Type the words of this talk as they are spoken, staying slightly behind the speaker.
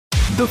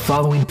The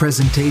following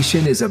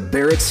presentation is a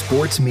Barrett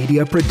Sports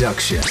Media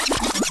production.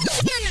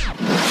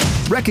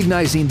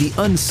 Recognizing the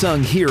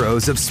unsung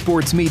heroes of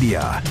sports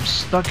media. I'm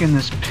stuck in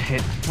this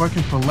pit,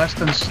 working for less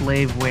than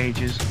slave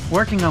wages,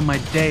 working on my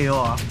day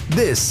off.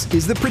 This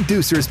is the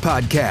Producers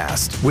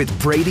Podcast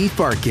with Brady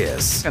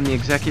Farkas. I'm the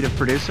executive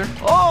producer.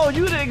 Oh,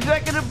 you're the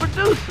executive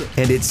producer.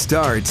 And it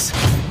starts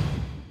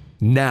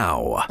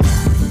now.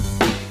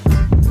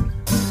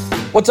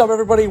 What's up,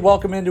 everybody?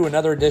 Welcome into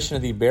another edition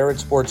of the Barrett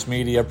Sports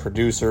Media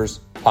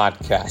Producers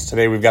Podcast.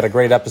 Today, we've got a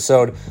great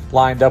episode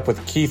lined up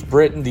with Keith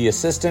Britton, the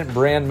assistant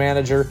brand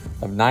manager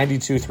of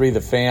 92.3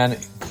 The Fan in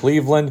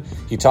Cleveland.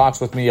 He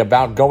talks with me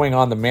about going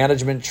on the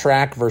management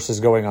track versus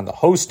going on the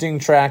hosting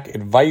track,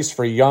 advice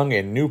for young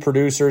and new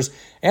producers,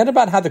 and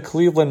about how the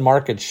Cleveland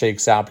market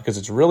shakes out, because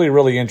it's really,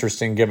 really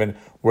interesting given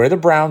where the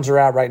Browns are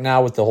at right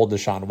now with the whole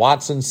Deshaun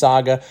Watson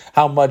saga.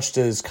 How much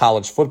does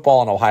college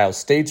football and Ohio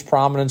State's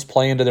prominence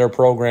play into their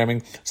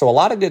programming? So a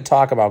lot of good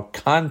talk about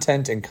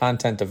content and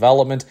content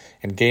development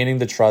and gaining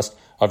the trust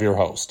of your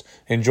host.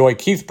 Enjoy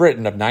Keith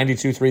Britton of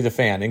 92.3 The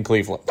Fan in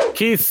Cleveland.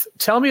 Keith,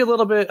 tell me a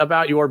little bit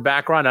about your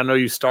background. I know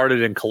you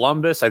started in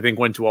Columbus, I think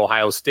went to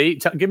Ohio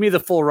State. Give me the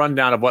full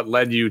rundown of what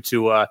led you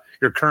to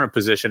your current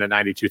position at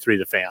 92.3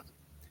 The Fan.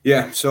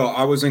 Yeah, so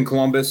I was in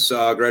Columbus,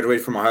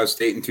 graduated from Ohio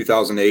State in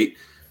 2008.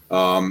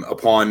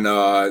 Upon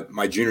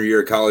my junior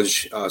year of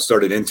college,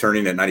 started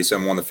interning at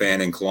 97.1 The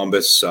Fan in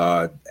Columbus.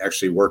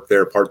 Actually worked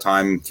there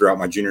part-time throughout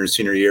my junior and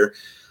senior year.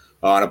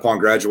 And upon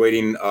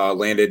graduating,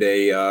 landed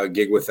a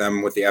gig with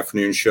them with the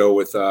afternoon show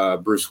with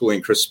Bruce Hooley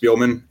and Chris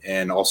Spielman,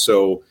 and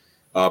also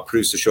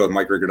produced a show with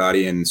Mike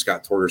Riccordati and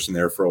Scott Torgerson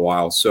there for a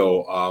while.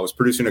 So I was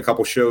producing a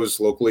couple shows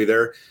locally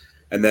there.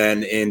 And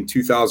then in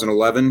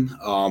 2011,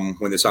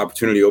 when this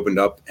opportunity opened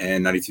up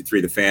and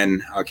 92.3 The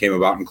Fan came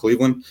about in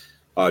Cleveland,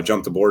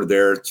 jumped aboard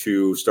there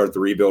to start the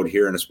rebuild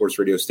here in a sports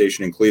radio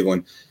station in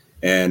Cleveland,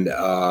 and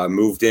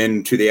moved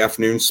into the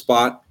afternoon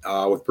spot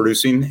with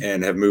producing,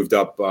 and have moved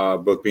up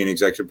both being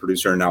executive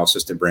producer and now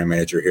assistant brand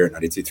manager here at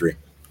 92.3.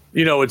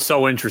 You know, it's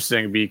so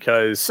interesting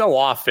because so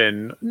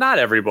often, not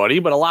everybody,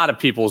 but a lot of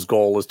people's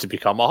goal is to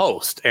become a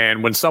host.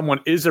 And when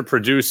someone is a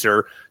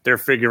producer, they're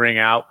figuring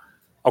out,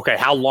 okay,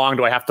 how long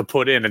do I have to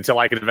put in until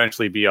I can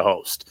eventually be a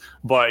host?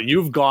 But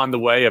you've gone the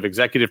way of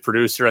executive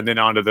producer and then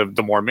onto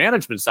the more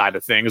management side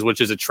of things, which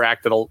is a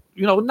track that'll,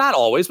 not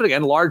always, but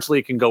again,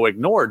 largely can go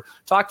ignored.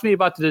 Talk to me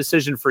about the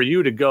decision for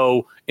you to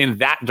go in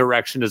that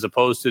direction as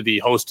opposed to the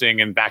hosting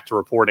and back to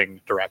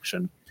reporting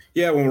direction.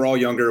 Yeah, when we're all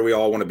younger, we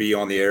all want to be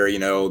on the air,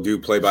 do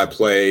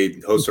play-by-play,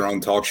 host our own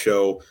talk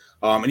show.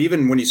 And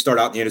even when you start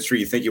out in the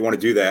industry, you think you want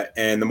to do that.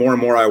 And the more and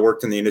more I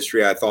worked in the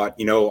industry, I thought,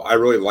 I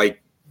really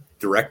like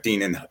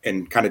directing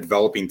and kind of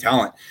developing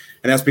talent.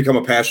 And that's become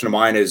a passion of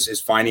mine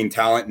is finding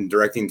talent and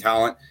directing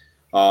talent,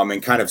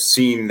 and kind of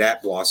seeing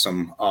that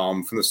blossom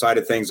from the side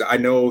of things. I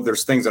know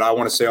there's things that I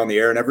want to say on the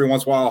air, and every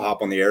once in a while I'll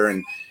hop on the air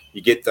and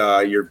you get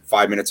your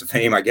 5 minutes of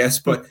fame, I guess.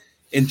 But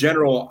in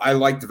general, I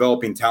like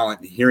developing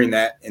talent, and hearing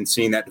that and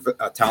seeing that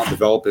talent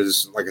develop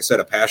is, like I said,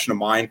 a passion of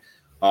mine.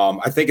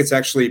 I think it's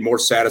actually more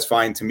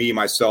satisfying to me,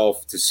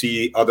 myself, to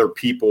see other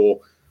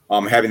people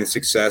having the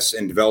success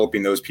and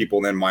developing those people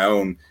than my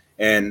own.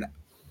 And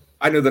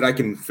I know that I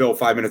can fill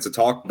 5 minutes of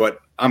talk,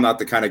 but I'm not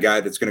the kind of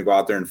guy that's going to go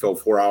out there and fill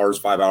 4 hours,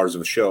 5 hours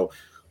of a show.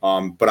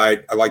 But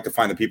I like to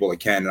find the people that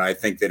can. And I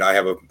think that I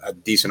have a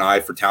decent eye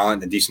for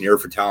talent, a decent ear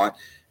for talent.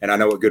 And I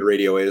know what good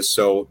radio is.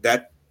 So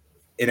that,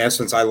 in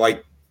essence, I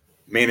like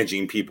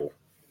managing people.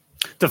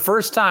 The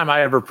first time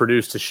I ever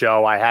produced a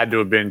show, I had to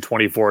have been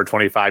 24 or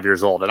 25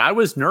 years old. And I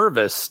was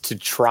nervous to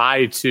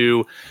try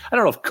to, I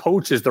don't know if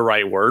coach is the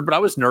right word, but I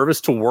was nervous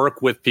to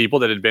work with people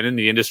that had been in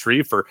the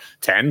industry for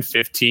 10,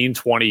 15,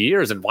 20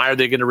 years. And why are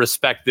they going to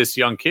respect this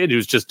young kid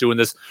who's just doing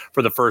this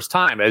for the first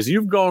time? As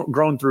you've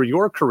grown through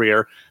your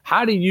career,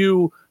 how do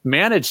you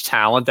manage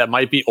talent that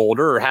might be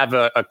older or have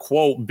a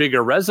quote,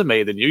 bigger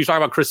resume than you? You talk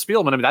about Chris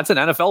Spielman. I mean, that's an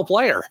NFL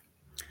player.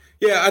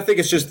 Yeah, I think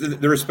it's just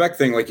the respect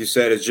thing, like you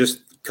said, is just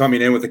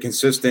coming in with a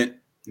consistent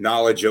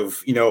knowledge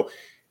of,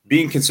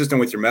 being consistent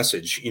with your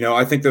message.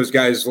 I think those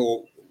guys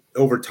will,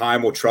 over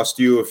time, will trust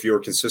you if you're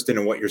consistent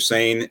in what you're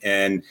saying,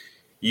 and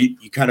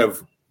you kind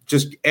of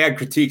just add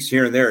critiques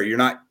here and there. You're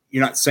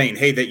not saying,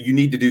 hey, that you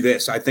need to do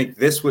this. I think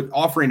this would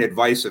offering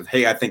advice of,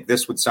 hey, I think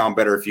this would sound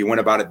better if you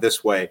went about it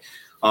this way.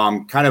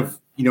 Kind of,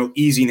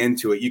 easing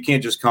into it. You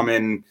can't just come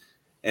in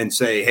and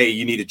say, hey,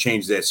 you need to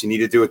change this. You need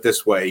to do it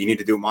this way. You need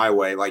to do it my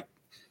way. Like,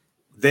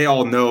 they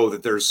all know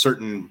that there's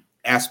certain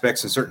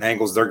aspects and certain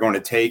angles they're going to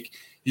take.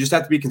 You just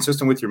have to be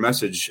consistent with your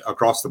message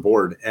across the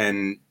board,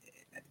 and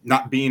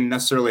not being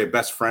necessarily a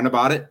best friend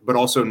about it, but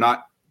also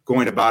not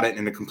going about it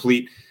in a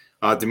complete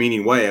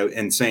demeaning way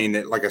and saying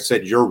that, like I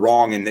said, you're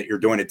wrong and that you're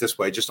doing it this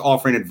way. Just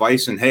offering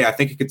advice and, hey, I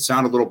think it could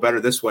sound a little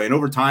better this way. And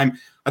over time,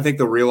 I think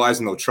they'll realize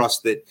and they'll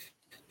trust that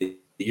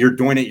you're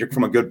doing it. You're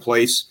from a good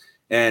place.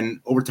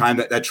 And over time,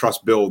 that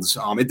trust builds.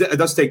 It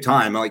does take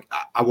time. Like,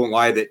 I won't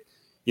lie that,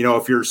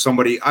 if you're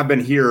somebody, I've been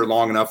here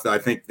long enough that I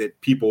think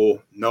that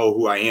people know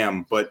who I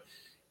am. But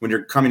when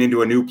you're coming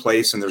into a new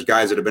place and there's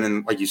guys that have been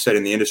in, like you said,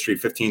 in the industry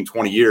 15,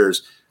 20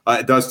 years,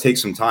 it does take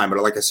some time.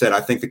 But like I said,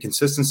 I think the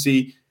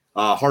consistency,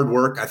 hard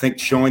work, I think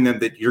showing them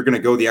that you're going to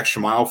go the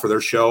extra mile for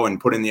their show and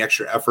put in the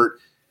extra effort,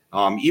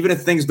 even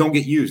if things don't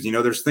get used.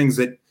 There's things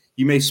that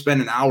you may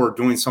spend an hour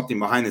doing something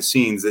behind the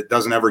scenes that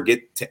doesn't ever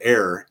get to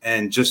air,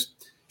 and just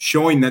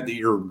showing that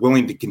you're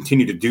willing to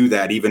continue to do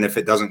that, even if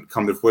it doesn't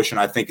come to fruition,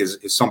 I think is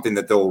something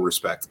that they'll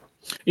respect.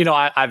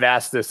 I've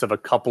asked this of a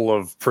couple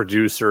of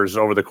producers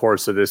over the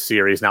course of this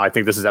series. Now, I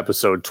think this is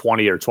episode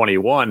 20 or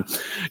 21.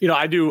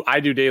 I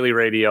do daily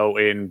radio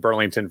in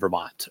Burlington,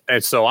 Vermont.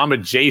 And so I'm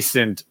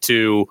adjacent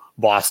to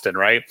Boston,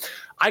 right?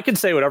 I can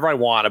say whatever I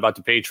want about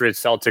the Patriots,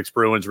 Celtics,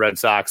 Bruins, Red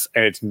Sox,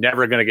 and it's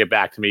never going to get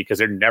back to me because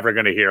they're never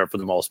going to hear it for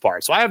the most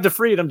part. So I have the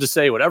freedom to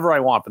say whatever I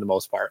want for the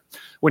most part.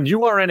 When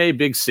you are in a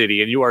big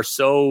city and you are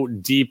so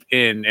deep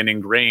in and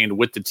ingrained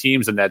with the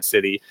teams in that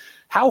city,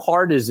 how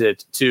hard is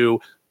it to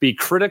be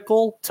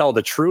critical, tell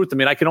the truth? I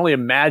mean, I can only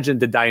imagine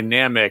the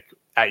dynamic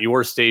at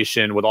your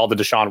station with all the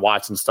Deshaun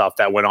Watson stuff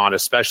that went on,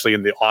 especially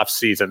in the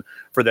offseason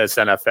for this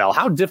NFL.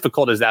 How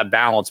difficult is that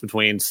balance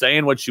between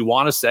saying what you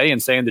want to say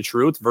and saying the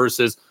truth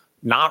versus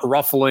not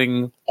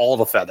ruffling all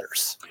the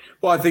feathers?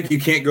 Well, I think you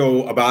can't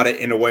go about it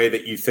in a way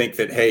that you think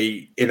that,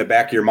 hey, in the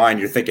back of your mind,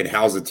 you're thinking,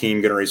 how's the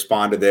team going to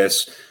respond to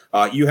this?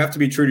 You have to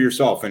be true to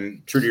yourself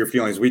and true to your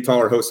feelings. We tell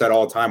our hosts that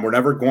all the time. We're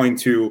never going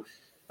to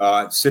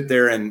sit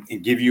there and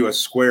give you a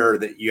square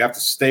that you have to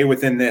stay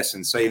within this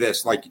and say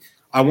this. Like,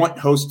 I want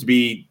hosts to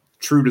be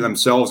true to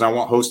themselves. I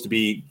want hosts to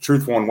be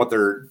truthful in what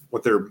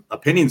their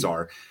opinions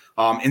are.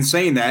 In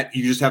saying that,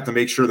 you just have to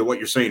make sure that what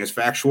you're saying is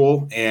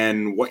factual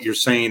and what you're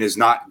saying is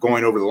not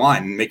going over the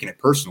line and making it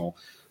personal.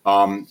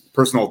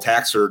 Personal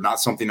attacks are not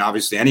something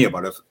obviously any of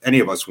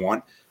us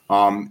want.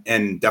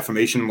 And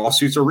defamation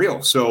lawsuits are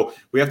real. So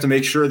we have to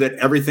make sure that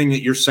everything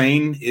that you're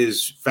saying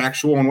is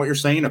factual in what you're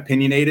saying,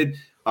 opinionated,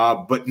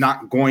 but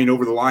not going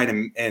over the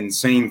line and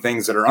saying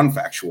things that are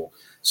unfactual.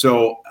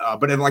 So,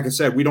 but like I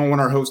said, we don't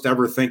want our host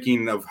ever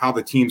thinking of how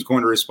the team's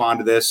going to respond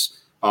to this.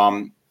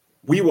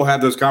 We will have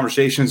those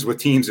conversations with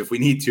teams if we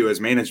need to as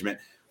management.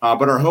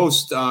 But our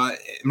host,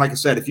 like I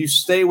said, if you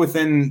stay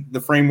within the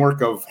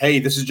framework of, hey,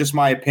 this is just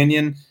my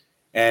opinion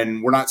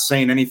and we're not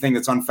saying anything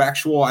that's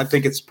unfactual, I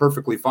think it's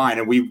perfectly fine.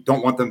 And we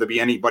don't want them to be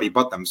anybody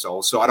but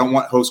themselves. So I don't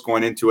want hosts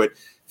going into it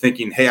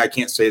thinking, hey, I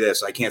can't say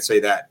this, I can't say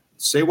that.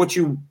 Say what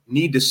you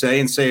need to say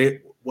and say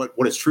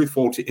what is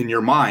truthful in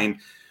your mind,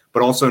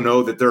 but also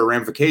know that there are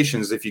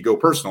ramifications if you go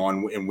personal.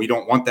 And we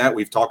don't want that.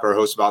 We've talked to our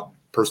hosts about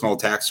personal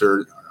attacks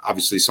are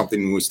obviously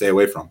something we stay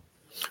away from.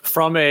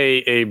 From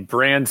a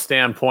brand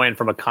standpoint,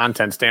 from a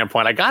content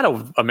standpoint, I got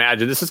to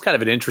imagine this is kind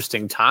of an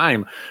interesting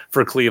time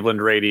for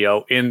Cleveland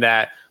radio in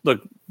that,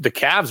 look, the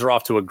Cavs are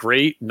off to a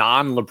great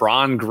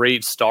non-LeBron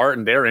great start,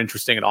 and they're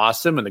interesting and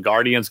awesome. And the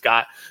Guardians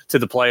got to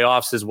the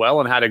playoffs as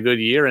well and had a good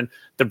year. And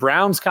the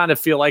Browns kind of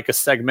feel like a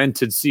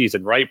segmented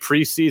season, right?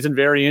 Preseason,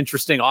 very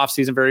interesting.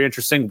 Offseason, very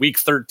interesting. Week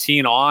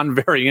 13 on,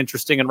 very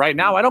interesting. And right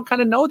now, I don't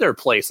kind of know their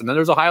place. And then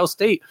there's Ohio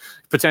State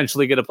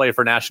potentially going to play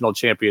for national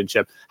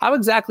championship. How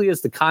exactly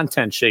is the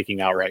content shaking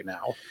out right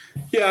now?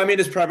 Yeah, I mean,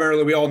 it's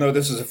primarily, we all know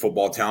this is a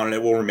football town and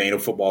it will remain a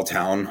football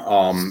town.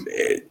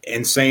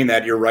 In saying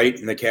that, you're right,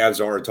 and the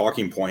Cavs are a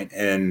talking point,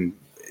 and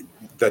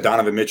the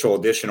Donovan Mitchell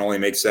addition only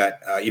makes that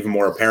even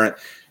more apparent.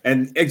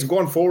 And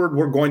going forward,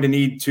 we're going to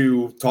need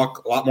to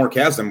talk a lot more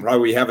Cavs than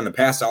probably we have in the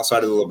past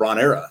outside of the LeBron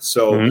era.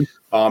 So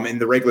in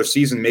the regular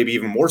season, maybe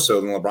even more so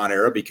than the LeBron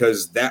era,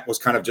 because that was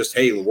kind of just,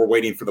 hey, we're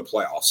waiting for the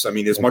playoffs. I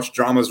mean, as much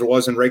drama as there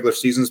was in regular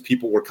seasons,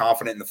 people were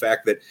confident in the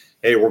fact that,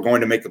 hey, we're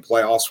going to make the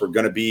playoffs. We're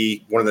going to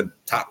be one of the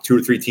top 2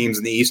 or 3 teams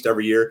in the East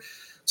every year.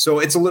 So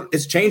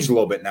it's changed a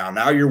little bit now.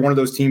 Now you're one of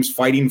those teams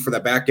fighting for the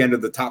back end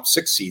of the top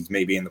 6 seeds,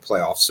 maybe in the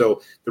playoffs.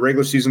 So the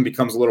regular season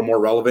becomes a little more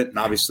relevant. And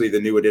obviously the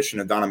new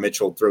addition of Donovan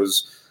Mitchell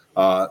throws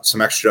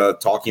some extra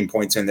talking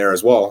points in there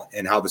as well,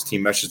 and how this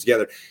team meshes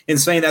together. In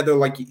saying that, though,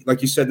 like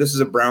you said, this is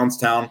a Browns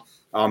town.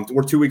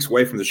 We're 2 weeks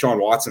away from Deshaun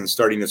Watson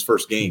starting his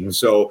first game.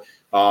 So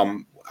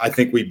I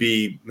think we'd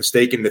be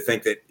mistaken to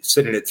think that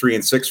sitting at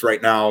 3-6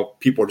 right now,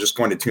 people are just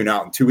going to tune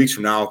out. And 2 weeks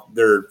from now,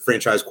 their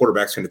franchise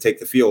quarterback's going to take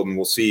the field, and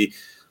we'll see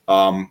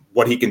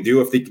what he can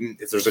do.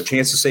 If there's a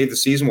chance to save the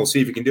season, we'll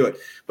see if he can do it.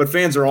 But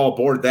fans are all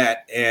aboard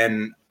that,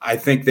 and I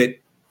think that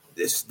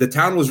the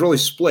town was really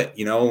split.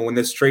 When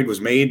this trade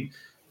was made,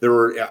 there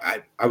were,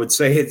 I would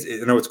say,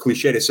 I know it's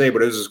cliche to say,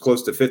 but it was as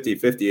close to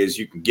 50-50 as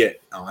you can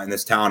get in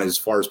this town, as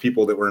far as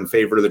people that were in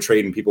favor of the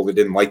trade and people that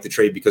didn't like the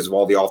trade because of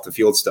all the off the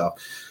field stuff.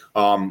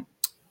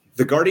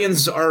 The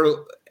Guardians are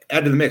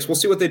added to the mix. We'll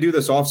see what they do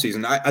this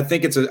offseason. I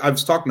think I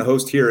was talking to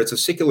host here. It's a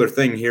secular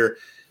thing here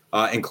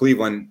in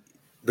Cleveland.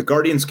 The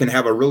Guardians can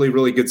have a really,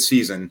 really good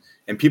season,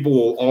 and people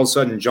will all of a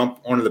sudden jump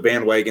onto the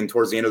bandwagon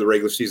towards the end of the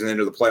regular season,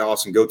 into the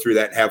playoffs, and go through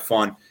that and have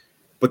fun.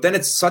 But then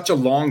it's such a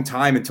long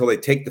time until they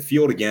take the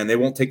field again. They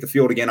won't take the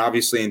field again,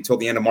 obviously, until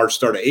the end of March,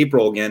 start of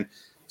April again.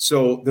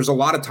 So there's a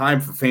lot of time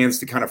for fans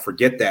to kind of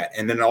forget that.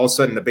 And then all of a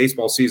sudden the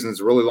baseball season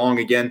is really long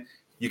again.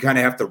 You kind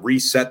of have to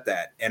reset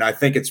that. And I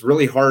think it's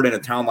really hard in a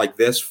town like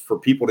this for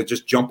people to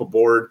just jump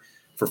aboard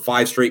for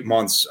 5 straight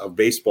months of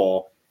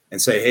baseball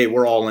and say, hey,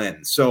 we're all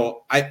in.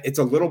 So it's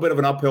a little bit of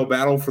an uphill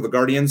battle for the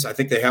Guardians. I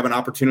think they have an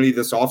opportunity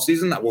this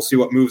offseason. We'll see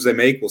what moves they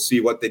make. We'll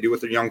see what they do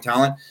with their young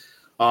talent.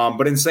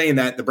 But in saying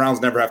that, the Browns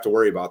never have to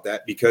worry about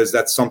that because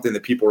that's something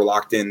that people are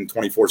locked in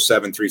 24/7,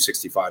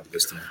 365 to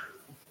this team.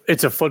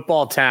 It's a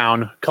football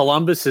town.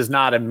 Columbus is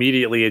not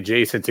immediately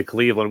adjacent to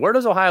Cleveland. Where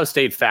does Ohio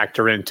State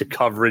factor into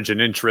coverage and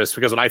interest?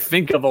 Because when I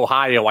think of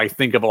Ohio, I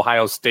think of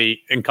Ohio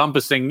State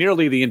encompassing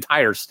nearly the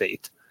entire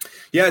state.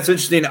 Yeah, it's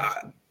interesting.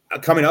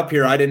 Coming up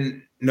here, I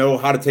didn't know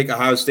how to take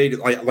Ohio State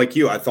like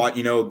you. I thought,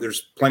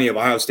 there's plenty of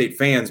Ohio State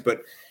fans,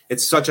 but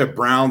it's such a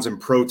Browns and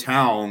pro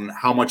town.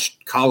 How much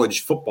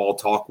college football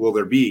talk will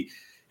there be?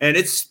 And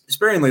it's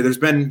sparingly. There's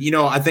been,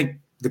 I think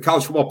the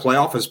college football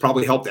playoff has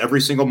probably helped every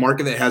single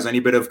market that has any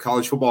bit of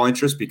college football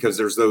interest because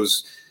there's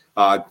those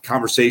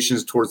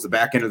conversations towards the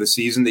back end of the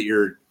season that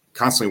you're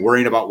constantly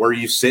worrying about where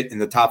you sit in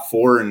the top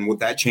four, and with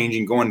that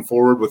changing going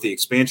forward with the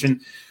expansion,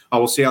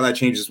 we'll see how that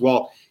changes as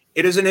well.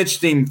 It is an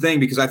interesting thing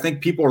because I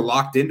think people are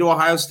locked into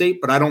Ohio State,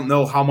 but I don't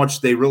know how much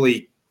they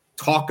really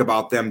talk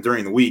about them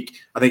during the week.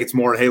 I think it's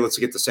more, hey, let's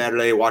get to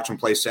Saturday, watch them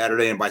play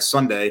Saturday, and by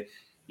Sunday,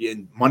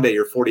 Monday,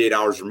 you're 48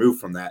 hours removed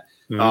from that.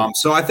 Mm-hmm.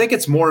 So I think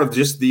it's more of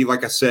just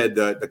like I said,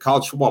 the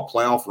college football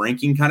playoff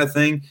ranking kind of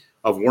thing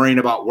of worrying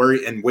about where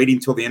and waiting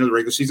till the end of the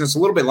regular season. It's a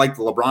little bit like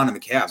the LeBron and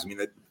the Cavs. I mean,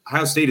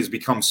 Ohio State has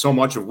become so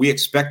much of we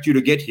expect you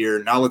to get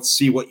here. Now let's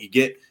see what you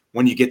get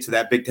when you get to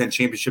that Big Ten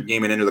championship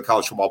game and into the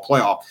college football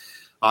playoff.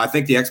 I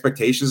think the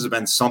expectations have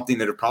been something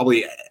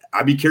that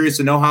I'd be curious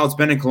to know how it's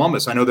been in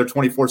Columbus. I know they're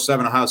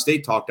 24/7 Ohio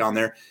State talk down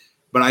there,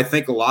 but I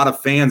think a lot of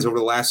fans over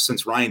the last,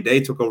 since Ryan Day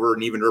took over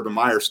and even Urban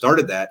Meyer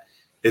started that,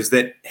 is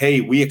that,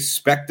 hey, we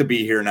expect to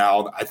be here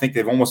now. I think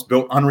they've almost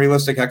built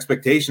unrealistic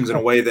expectations in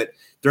a way that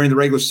during the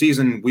regular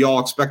season, we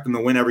all expect them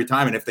to win every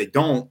time. And if they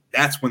don't,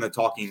 that's when the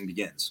talking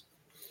begins.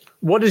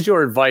 What is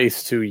your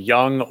advice to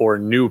young or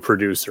new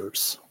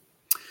producers?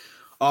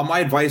 My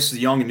advice to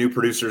young and new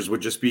producers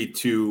would just be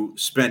to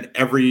spend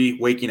every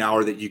waking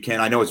hour that you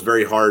can. I know it's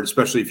very hard,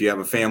 especially if you have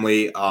a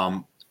family.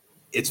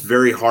 It's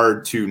very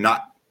hard to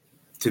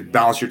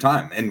balance your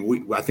time.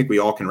 And I think we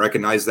all can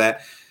recognize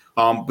that.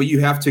 But you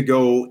have to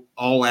go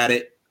all at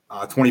it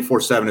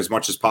 24/7 as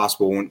much as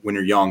possible when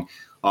you're young.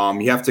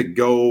 You have to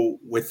go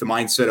with the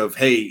mindset of,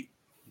 hey,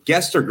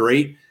 guests are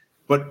great,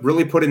 but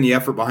really put in the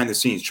effort behind the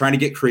scenes, trying to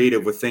get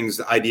creative with things,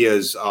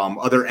 ideas,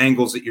 other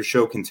angles that your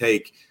show can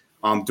take.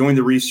 Doing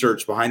the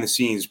research behind the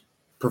scenes,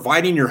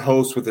 providing your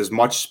host with as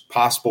much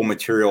possible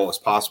material as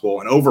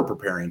possible, and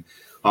over-preparing.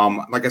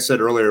 Like I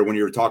said earlier, when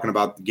you were talking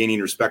about gaining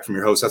respect from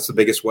your host, that's the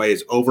biggest way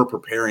is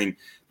over-preparing,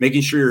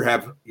 making sure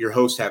your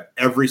hosts have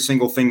every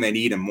single thing they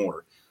need and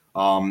more.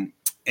 And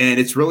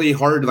it's really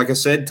hard, like I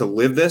said, to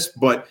live this,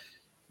 but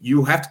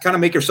you have to kind of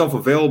make yourself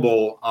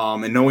available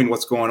and knowing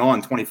what's going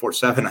on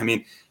 24/7. I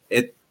mean,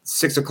 at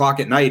 6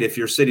 o'clock at night, if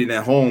you're sitting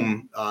at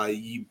home,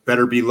 you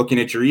better be looking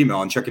at your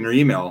email and checking your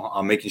email,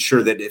 making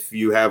sure that if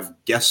you have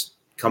guests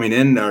coming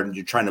in or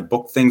you're trying to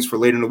book things for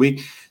later in the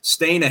week,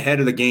 staying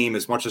ahead of the game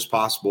as much as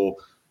possible,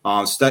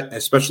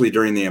 especially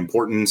during the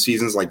important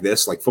seasons like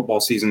this, like football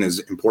season is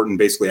important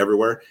basically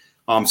everywhere.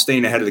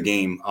 Staying ahead of the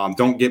game.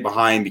 Don't get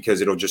behind because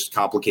it'll just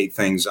complicate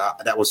things.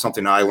 That was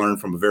something I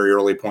learned from a very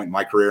early point in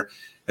my career,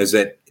 is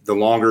that the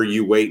longer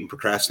you wait and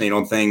procrastinate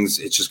on things,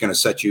 it's just going to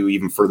set you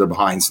even further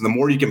behind. So the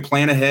more you can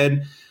plan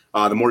ahead,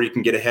 the more you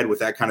can get ahead with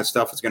that kind of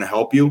stuff, it's going to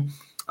help you.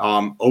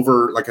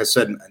 Like I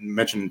said,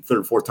 mentioned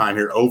third, fourth time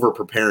here, over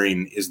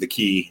preparing is the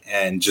key,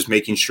 and just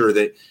making sure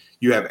that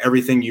you have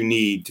everything you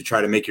need to try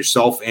to make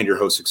yourself and your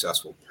host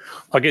successful.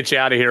 I'll get you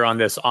out of here on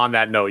this. On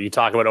that note, you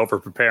talk about over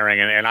preparing,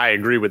 and I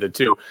agree with it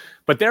too.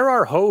 But there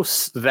are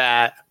hosts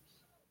that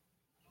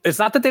it's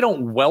not that they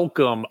don't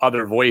welcome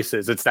other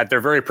voices. It's that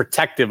they're very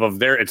protective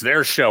of it's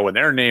their show and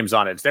their name's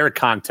on it. It's their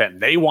content.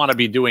 They want to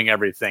be doing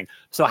everything.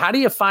 So how do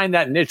you find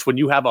that niche when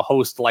you have a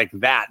host like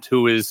that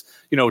who is,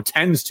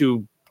 tends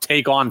to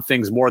take on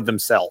things more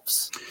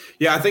themselves?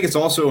 Yeah, I think it's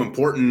also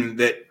important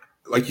that,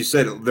 like you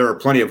said, there are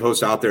plenty of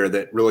hosts out there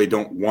that really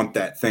don't want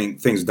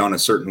things done a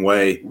certain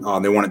way.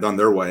 They want it done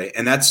their way,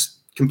 and that's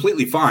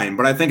completely fine.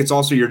 But I think it's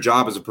also your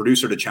job as a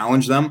producer to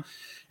challenge them.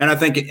 And I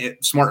think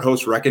smart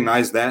hosts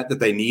recognize that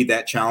they need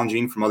that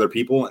challenging from other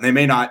people, and it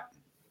may not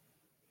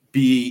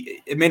be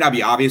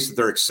obvious that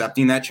they're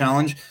accepting that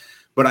challenge,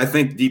 but I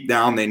think deep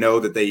down they know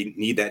that they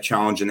need that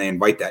challenge and they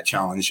invite that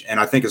challenge. And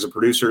I think as a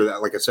producer,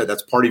 that, like I said,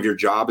 that's part of your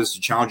job, is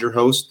to challenge your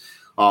host.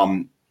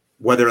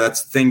 Whether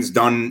that's things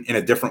done in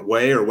a different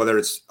way or whether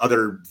it's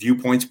other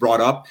viewpoints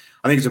brought up,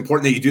 I think it's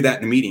important that you do that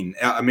in a meeting.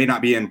 It may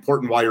not be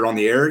important while you're on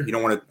the air. You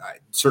don't want to,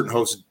 certain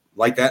hosts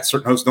like that.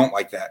 Certain hosts don't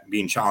like that,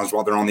 being challenged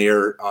while they're on the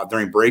air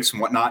during breaks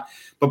and whatnot.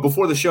 But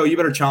before the show, you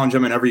better challenge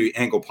them in every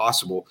angle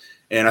possible.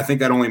 And I think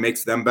that only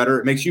makes them better.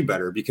 It makes you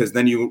better, because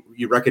then you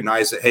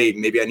recognize that, hey,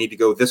 maybe I need to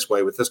go this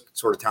way with this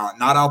sort of talent.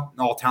 Not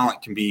all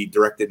talent can be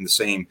directed in the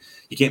same.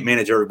 You can't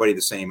manage everybody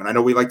the same. And I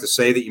know we like to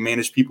say that you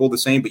manage people the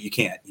same, but you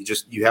can't.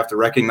 You have to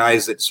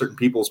recognize that certain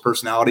people's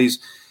personalities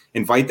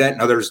invite that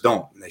and others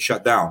don't, and they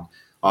shut down.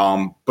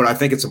 But I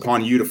think it's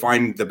upon you to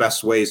find the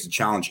best ways to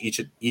challenge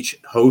each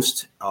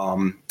host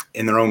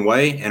in their own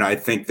way. And I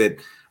think that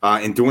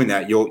in doing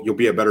that, you'll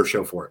be a better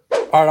show for it.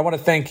 All right, I want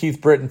to thank Keith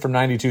Britton from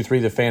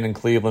 92.3 The Fan in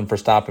Cleveland for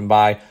stopping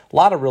by. A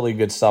lot of really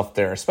good stuff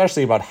there,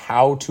 especially about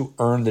how to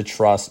earn the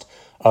trust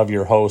of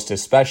your host,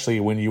 especially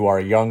when you are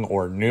young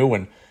or new,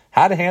 and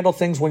how to handle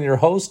things when your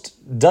host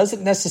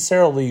doesn't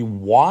necessarily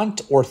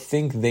want or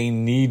think they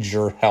need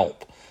your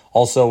help.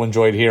 Also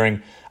enjoyed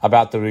hearing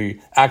about the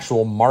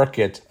actual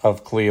market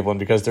of Cleveland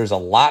because there's a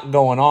lot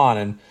going on.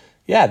 And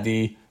yeah,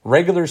 the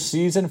regular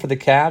season for the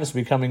Cavs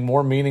becoming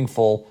more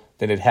meaningful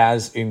than it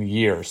has in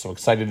years. So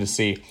excited to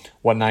see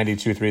what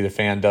 92.3 The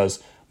Fan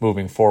does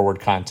moving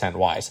forward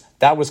content-wise.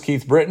 That was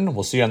Keith Britton.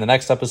 We'll see you on the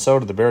next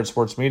episode of the Barrett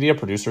Sports Media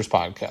Producers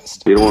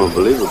Podcast. You don't want to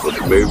believe it, but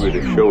maybe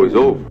the show is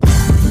over.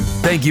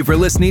 Thank you for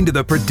listening to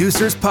the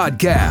Producers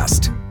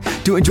Podcast.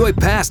 To enjoy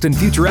past and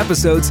future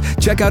episodes,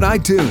 check out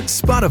iTunes,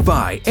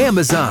 Spotify,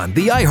 Amazon,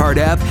 the iHeart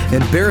app,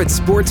 and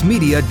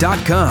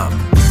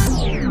BarrettSportsMedia.com.